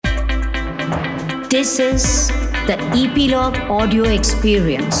This is the Epilogue Audio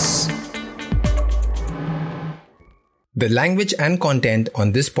Experience. The language and content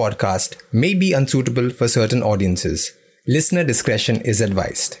on this podcast may be unsuitable for certain audiences. Listener discretion is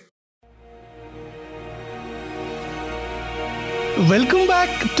advised. Welcome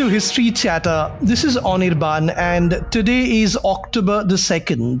back to History Chatter. This is Anirban and today is October the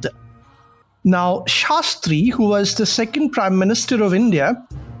 2nd. Now, Shastri, who was the second Prime Minister of India,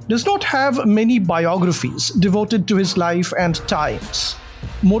 does not have many biographies devoted to his life and times.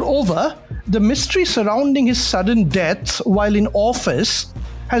 Moreover, the mystery surrounding his sudden death while in office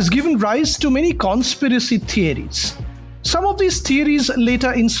has given rise to many conspiracy theories. Some of these theories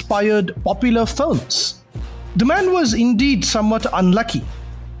later inspired popular films. The man was indeed somewhat unlucky.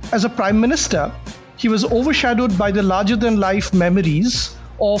 As a Prime Minister, he was overshadowed by the larger-than-life memories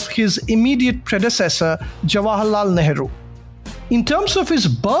of his immediate predecessor, Jawaharlal Nehru. In terms of his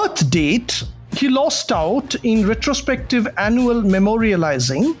birth date, he lost out in retrospective annual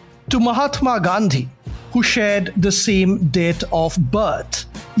memorializing to Mahatma Gandhi, who shared the same date of birth.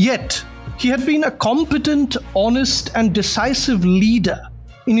 Yet, he had been a competent, honest, and decisive leader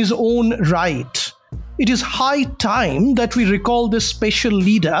in his own right. It is high time that we recall this special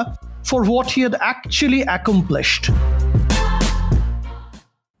leader for what he had actually accomplished.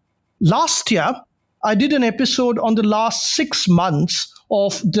 Last year, I did an episode on the last 6 months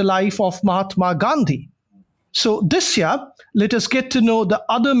of the life of Mahatma Gandhi. So this year, let us get to know the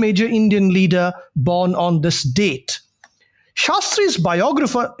other major Indian leader born on this date. Shastri's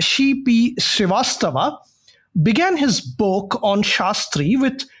biographer, C.P. Srivastava, began his book on Shastri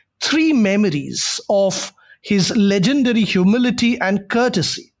with 3 memories of his legendary humility and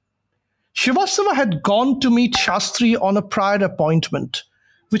courtesy. Srivastava had gone to meet Shastri on a prior appointment,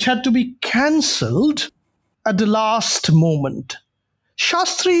 which had to be cancelled at the last moment.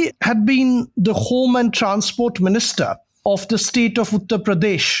 Shastri had been the Home and Transport Minister of the state of Uttar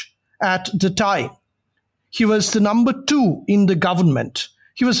Pradesh at the time. He was the number 2 in the government.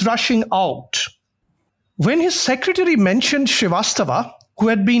 He was rushing out. When his secretary mentioned Srivastava, who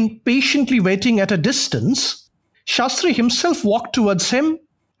had been patiently waiting at a distance, Shastri himself walked towards him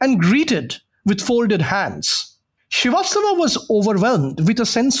and greeted with folded hands. Srivastava was overwhelmed with a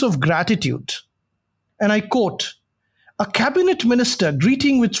sense of gratitude. And I quote, "A cabinet minister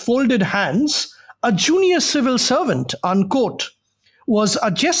greeting with folded hands a junior civil servant," unquote, was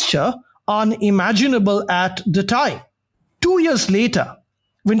a gesture unimaginable at the time. 2 years later,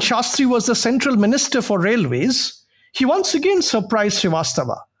 when Shastri was the central minister for railways, he once again surprised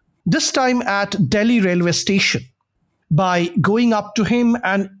Srivastava, this time at Delhi railway station, by going up to him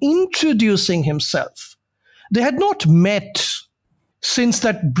and introducing himself. They had not met since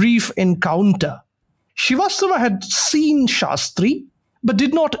that brief encounter. Srivastava had seen Shastri, but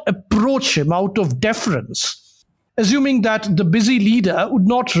did not approach him out of deference, assuming that the busy leader would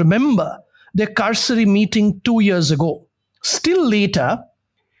not remember their cursory meeting 2 years ago. Still later,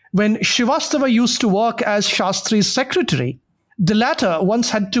 when Srivastava used to work as Shastri's secretary, the latter once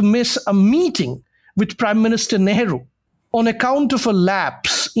had to miss a meeting with Prime Minister Nehru on account of a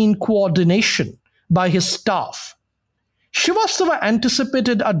lapse in coordination by his staff. Srivastava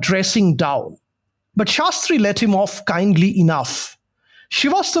anticipated a dressing down, but Shastri let him off kindly enough.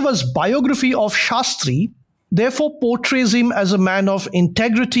 Srivastava's biography of Shastri therefore portrays him as a man of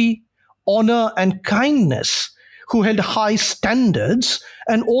integrity, honor, and kindness, who held high standards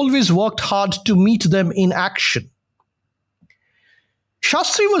and always worked hard to meet them in action.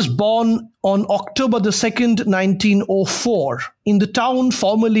 Shastri was born on October the 2nd, 1904, in the town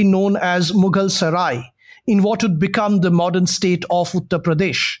formerly known as Mughal Sarai, in what would become the modern state of Uttar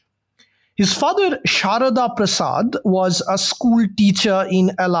Pradesh. His father, Sharada Prasad, was a school teacher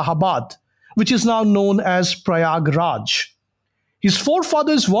in Allahabad, which is now known as Prayagraj. His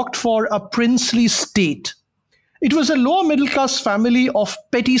forefathers worked for a princely state. It was a lower middle-class family of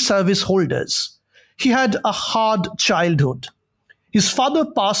petty service holders. He had a hard childhood. His father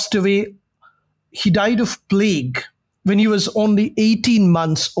passed away. He died of plague when he was only 18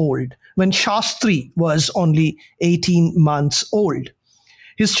 months old, when Shastri was only 18 months old.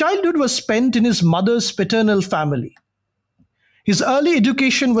 His childhood was spent in his mother's paternal family. His early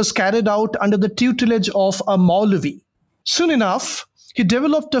education was carried out under the tutelage of a Maulavi. Soon enough, he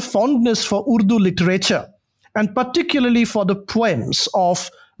developed a fondness for Urdu literature, and particularly for the poems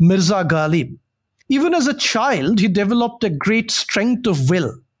of Mirza Ghalib. Even as a child, he developed a great strength of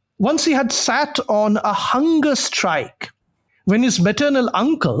will. Once he had sat on a hunger strike when his maternal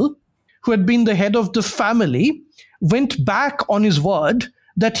uncle, who had been the head of the family, went back on his word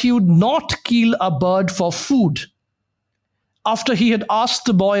that he would not kill a bird for food. After he had asked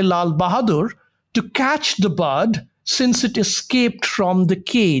the boy Lal Bahadur to catch the bird since it escaped from the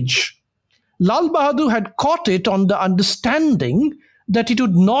cage. Lal Bahadur had caught it on the understanding that it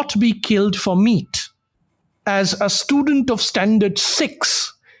would not be killed for meat. As a student of Standard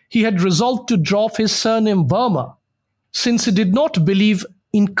 6, he had resolved to drop his surname Verma, since he did not believe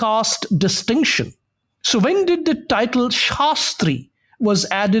in caste distinction. So when did the title Shastri was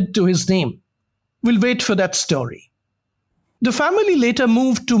added to his name? We'll wait for that story. The family later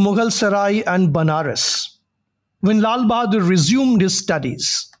moved to Mughal Sarai and Banaras. When Lal Bahadur resumed his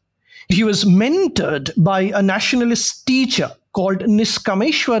studies, he was mentored by a nationalist teacher called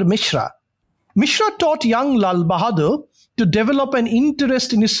Niskameshwar Mishra. Mishra taught young Lal Bahadur to develop an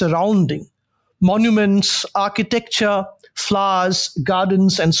interest in his surrounding, monuments, architecture, flowers,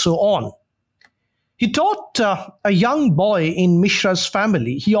 gardens, and so on. He taught a young boy in Mishra's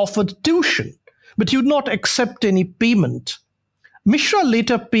family. He offered tuition, but he would not accept any payment. Mishra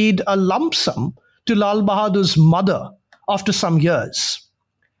later paid a lump sum to Lal Bahadur's mother after some years.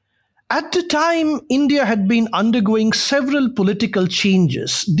 At the time, India had been undergoing several political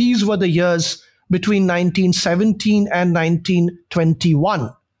changes. These were the years between 1917 and 1921.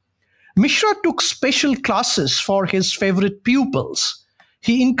 Mishra took special classes for his favorite pupils.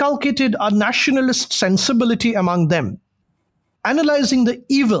 He inculcated a nationalist sensibility among them, analyzing the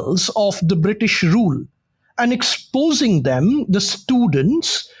evils of the British rule and exposing them, the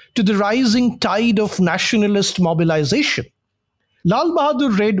students, to the rising tide of nationalist mobilization. Lal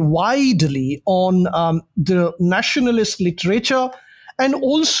Bahadur read widely on the nationalist literature and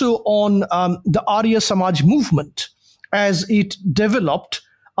also on the Arya Samaj movement as it developed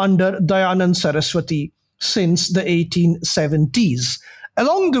under Dayanand Saraswati since the 1870s.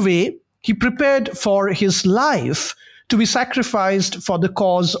 Along the way, he prepared for his life to be sacrificed for the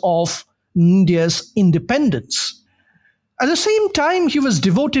cause of India's independence. At the same time, he was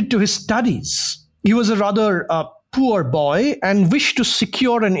devoted to his studies. He was a rather poor boy and wished to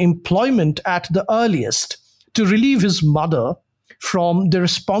secure an employment at the earliest to relieve his mother from the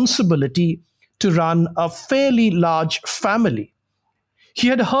responsibility to run a fairly large family. He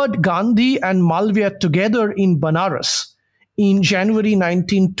had heard Gandhi and Malviya together in Banaras in January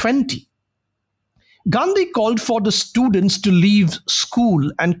 1920. Gandhi called for the students to leave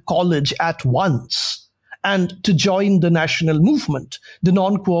school and college at once and to join the national movement, the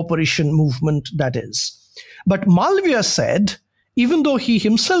non-cooperation movement, that is. But Malviya said, even though he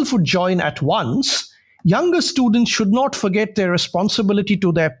himself would join at once, younger students should not forget their responsibility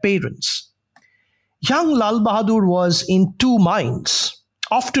to their parents. Young Lal Bahadur was in two minds.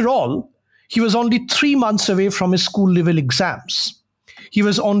 After all, he was only 3 months away from his school-level exams. He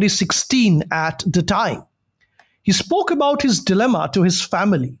was only 16 at the time. He spoke about his dilemma to his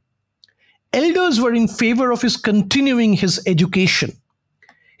family. Elders were in favor of his continuing his education.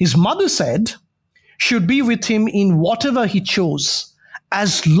 His mother said she would be with him in whatever he chose,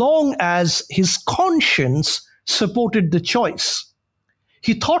 as long as his conscience supported the choice.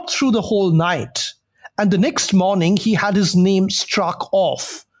 He thought through the whole night, and the next morning he had his name struck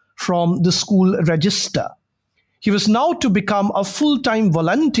off from the school register. He was now to become a full-time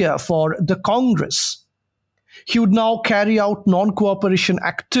volunteer for the Congress. He would now carry out non-cooperation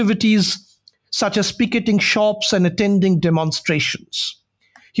activities such as picketing shops and attending demonstrations.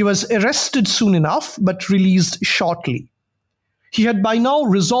 He was arrested soon enough, but released shortly. He had by now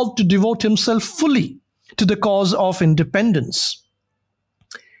resolved to devote himself fully to the cause of independence.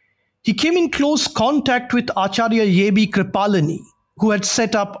 He came in close contact with Acharya Yebi Kripalani, who had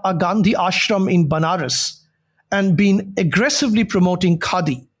set up a Gandhi ashram in Banaras and been aggressively promoting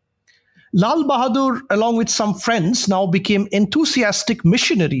Khadi. Lal Bahadur, along with some friends, now became enthusiastic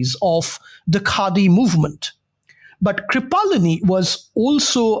missionaries of the Khadi movement. But Kripalani was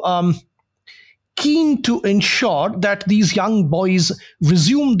also keen to ensure that these young boys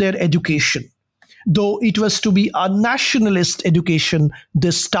resumed their education, though it was to be a nationalist education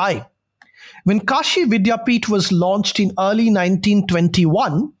this time. When Kashi Vidyapith was launched in early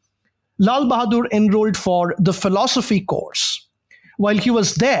 1921, Lal Bahadur enrolled for the philosophy course. While he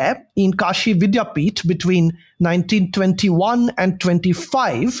was there in Kashi Vidyapith between 1921 and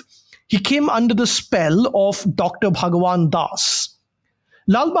 25, he came under the spell of Dr. Bhagwan Das.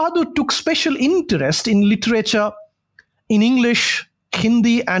 Lal Bahadur took special interest in literature in English,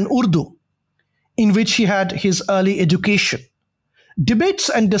 Hindi, and Urdu, in which he had his early education. Debates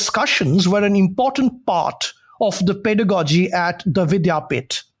and discussions were an important part of the pedagogy at the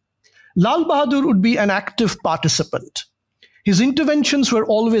Vidyapith. Lal Bahadur would be an active participant. His interventions were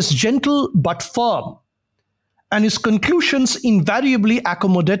always gentle but firm, and his conclusions invariably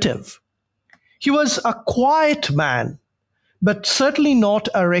accommodative. He was a quiet man, but certainly not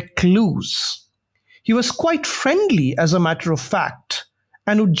a recluse. He was quite friendly, as a matter of fact,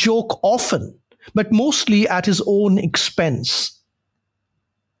 and would joke often, but mostly at his own expense.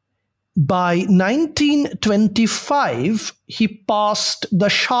 By 1925, he passed the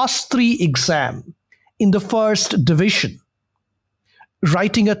Shastri exam in the first division,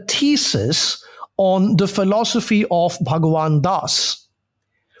 writing a thesis on the philosophy of Bhagwan Das.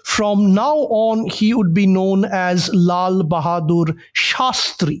 From now on, he would be known as Lal Bahadur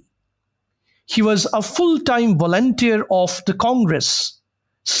Shastri. He was a full-time volunteer of the Congress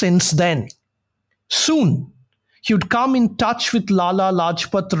since then. Soon, he would come in touch with Lala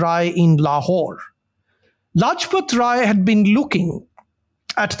Lajpat Rai in Lahore. Lajpat Rai had been looking,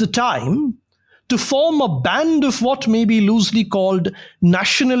 at the time, to form a band of what may be loosely called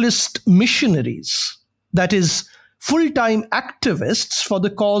nationalist missionaries, that is, full-time activists for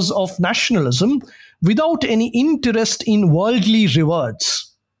the cause of nationalism without any interest in worldly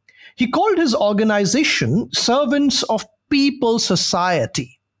rewards. He called his organization Servants of People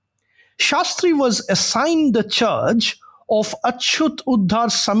Society. Shastri was assigned the charge of Achyut Uddhar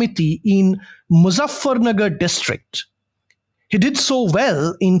Samiti in Muzaffarnagar district. He did so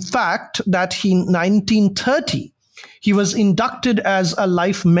well, in fact, that in 1930, he was inducted as a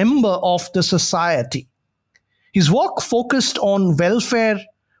life member of the society. His work focused on welfare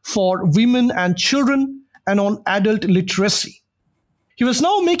for women and children and on adult literacy. He was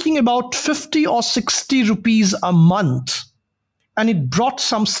now making about 50 or 60 rupees a month, and it brought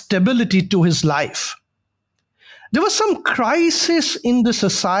some stability to his life. There was some crisis in the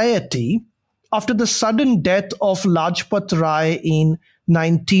society after the sudden death of Lajpat Rai in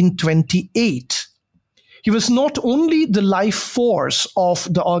 1928. He was not only the life force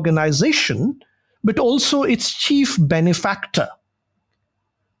of the organization, but also its chief benefactor.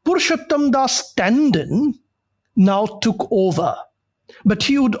 Purushottam Das Tandon now took over, but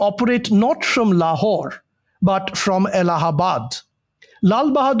he would operate not from Lahore, but from Allahabad.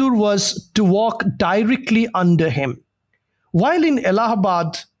 Lal Bahadur was to work directly under him. While in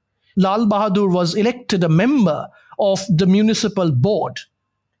Allahabad, Lal Bahadur was elected a member of the municipal board.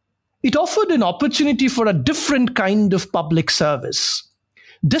 It offered an opportunity for a different kind of public service,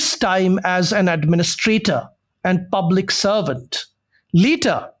 this time as an administrator and public servant.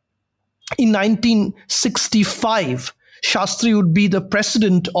 Later, in 1965, Shastri would be the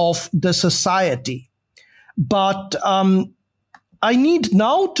president of the society. But I need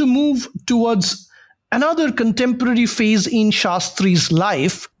now to move towards another contemporary phase in Shastri's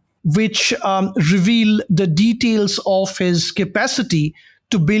life, which reveal the details of his capacity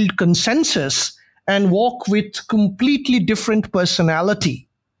to build consensus and walk with completely different personality.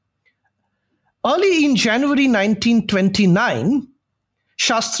 Early in January 1929,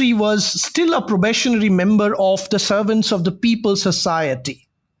 Shastri was still a probationary member of the Servants of the People Society.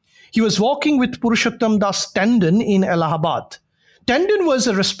 He was working with Purushottam Das Tandon in Allahabad. Tandon was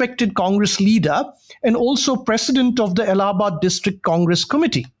a respected Congress leader and also president of the Allahabad District Congress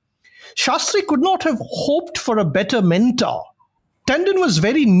Committee. Shastri could not have hoped for a better mentor. Tandon was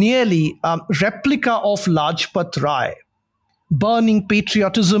very nearly a replica of Lajpat Rai. Burning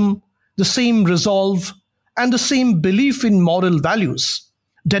patriotism, the same resolve, and the same belief in moral values,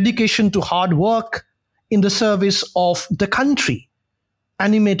 dedication to hard work in the service of the country,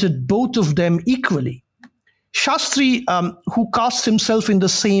 animated both of them equally. Shastri, who cast himself in the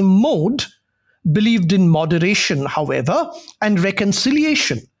same mode, believed in moderation, however, and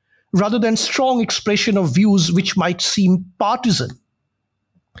reconciliation, rather than strong expression of views which might seem partisan.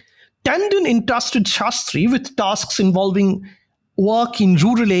 Tandon entrusted Shastri with tasks involving work in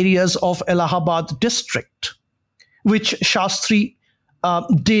rural areas of Allahabad district, which Shastri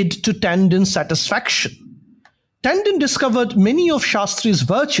did to Tandon's satisfaction. Tandon discovered many of Shastri's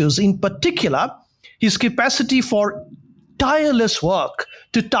virtues, in particular his capacity for tireless work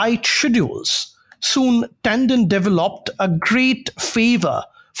to tight schedules. Soon, Tandon developed a great favor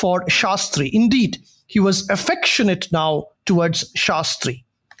for Shastri. Indeed, he was affectionate now towards Shastri.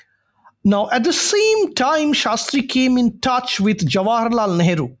 Now, at the same time, Shastri came in touch with Jawaharlal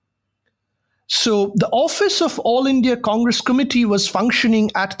Nehru. So, the office of All India Congress Committee was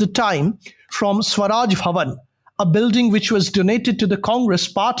functioning at the time from Swaraj Bhavan, a building which was donated to the Congress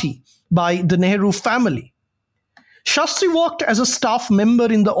party by the Nehru family. Shastri worked as a staff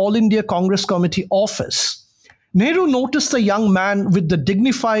member in the All India Congress Committee office. Nehru noticed the young man with the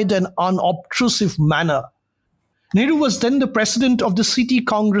dignified and unobtrusive manner. Nehru was then the president of the City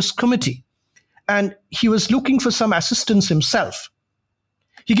Congress Committee, and he was looking for some assistance himself.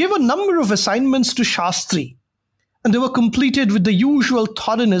 He gave a number of assignments to Shastri, and they were completed with the usual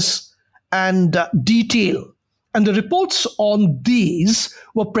thoroughness and detail And the reports on these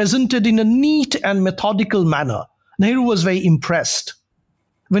were presented in a neat and methodical manner. Nehru was very impressed.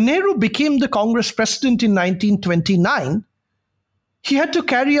 When Nehru became the Congress president in 1929, he had to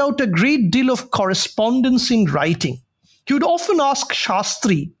carry out a great deal of correspondence in writing. He would often ask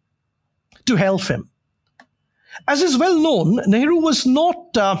Shastri to help him. As is well known, Nehru was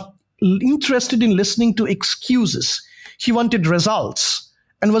not interested in listening to excuses. He wanted results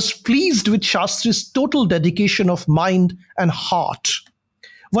and was pleased with Shastri's total dedication of mind and heart.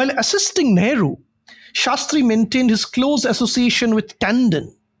 While assisting Nehru, Shastri maintained his close association with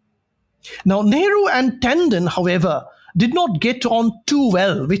Tandon. Now, Nehru and Tandon, however, did not get on too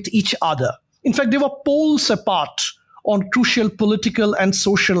well with each other. In fact, they were poles apart on crucial political and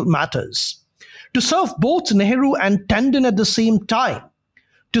social matters. To serve both Nehru and Tandon at the same time,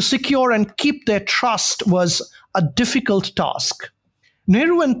 to secure and keep their trust was a difficult task.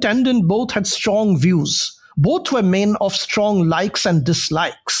 Nehru and Tandon both had strong views. Both were men of strong likes and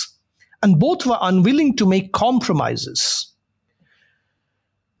dislikes, and both were unwilling to make compromises.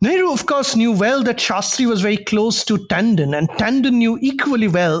 Nehru, of course, knew well that Shastri was very close to Tandon, and Tandon knew equally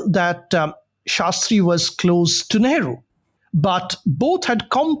well that Shastri was close to Nehru. But both had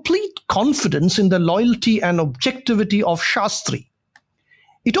complete confidence in the loyalty and objectivity of Shastri.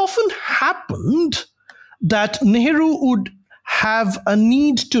 It often happened that Nehru would have a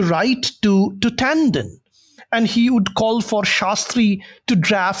need to write to Tandon, and he would call for Shastri to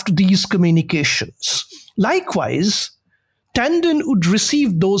draft these communications. Likewise, Tandon would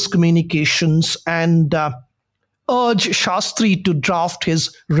receive those communications and urge Shastri to draft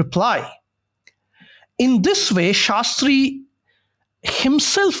his reply. In this way, Shastri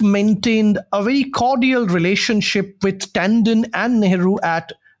himself maintained a very cordial relationship with Tandon and Nehru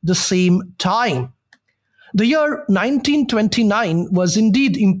at the same time. The year 1929 was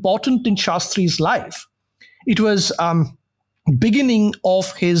indeed important in Shastri's life. It was beginning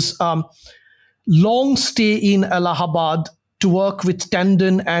of his long stay in Allahabad to work with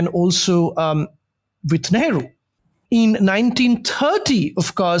Tandon and also with Nehru. In 1930,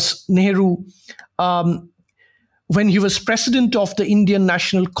 of course, Nehru, when he was president of the Indian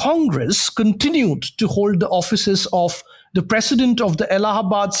National Congress, continued to hold the offices of the president of the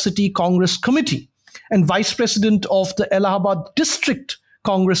Allahabad City Congress Committee and vice president of the Allahabad District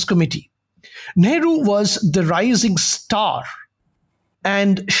Congress Committee. Nehru was the rising star,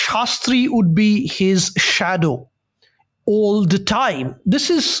 and Shastri would be his shadow all the time. This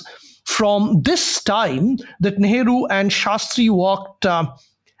is from this time that Nehru and Shastri worked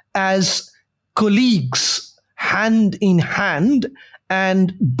as colleagues, hand in hand,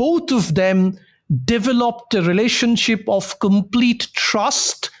 and both of them developed a relationship of complete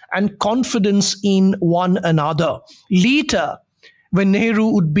trust and confidence in one another. Later, when Nehru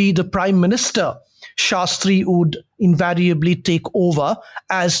would be the prime minister, Shastri would invariably take over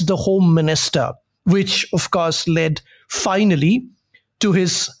as the home minister, which of course led finally to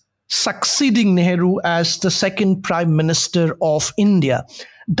his succeeding Nehru as the second prime minister of India.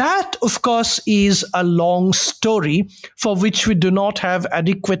 That, of course, is a long story for which we do not have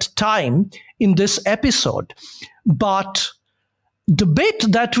adequate time in this episode. But the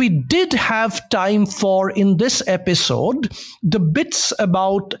bit that we did have time for in this episode, the bits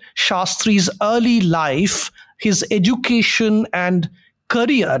about Shastri's early life, his education and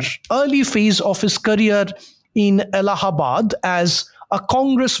career, early phase of his career in Allahabad as a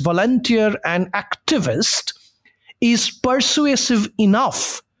Congress volunteer and activist, is persuasive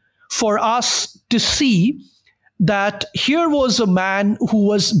enough for us to see that here was a man who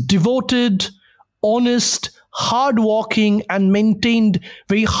was devoted, honest, hardworking, and maintained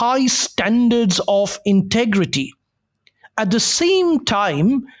very high standards of integrity. At the same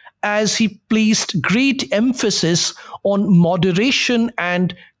time as he placed great emphasis on moderation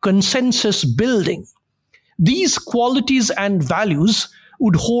and consensus building. These qualities and values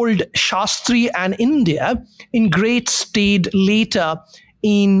would hold Shastri and India in great stead later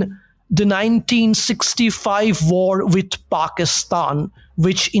in the 1965 war with Pakistan,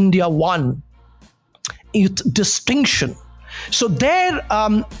 which India won with distinction. So there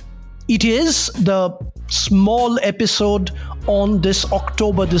it is, the small episode on this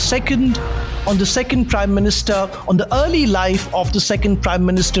October the 2nd, on the second Prime Minister, on the early life of the second Prime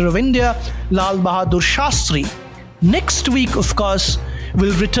Minister of India, Lal Bahadur Shastri. Next week, of course,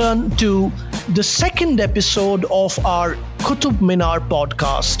 we'll return to the second episode of our Qutub Minar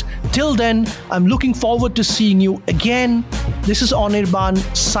podcast. Till then, I'm looking forward to seeing you again. This is Anirban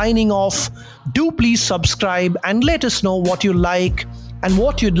signing off. Do please subscribe and let us know what you like and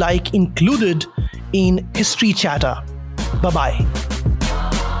what you'd like included in History Chatter. Bye-bye.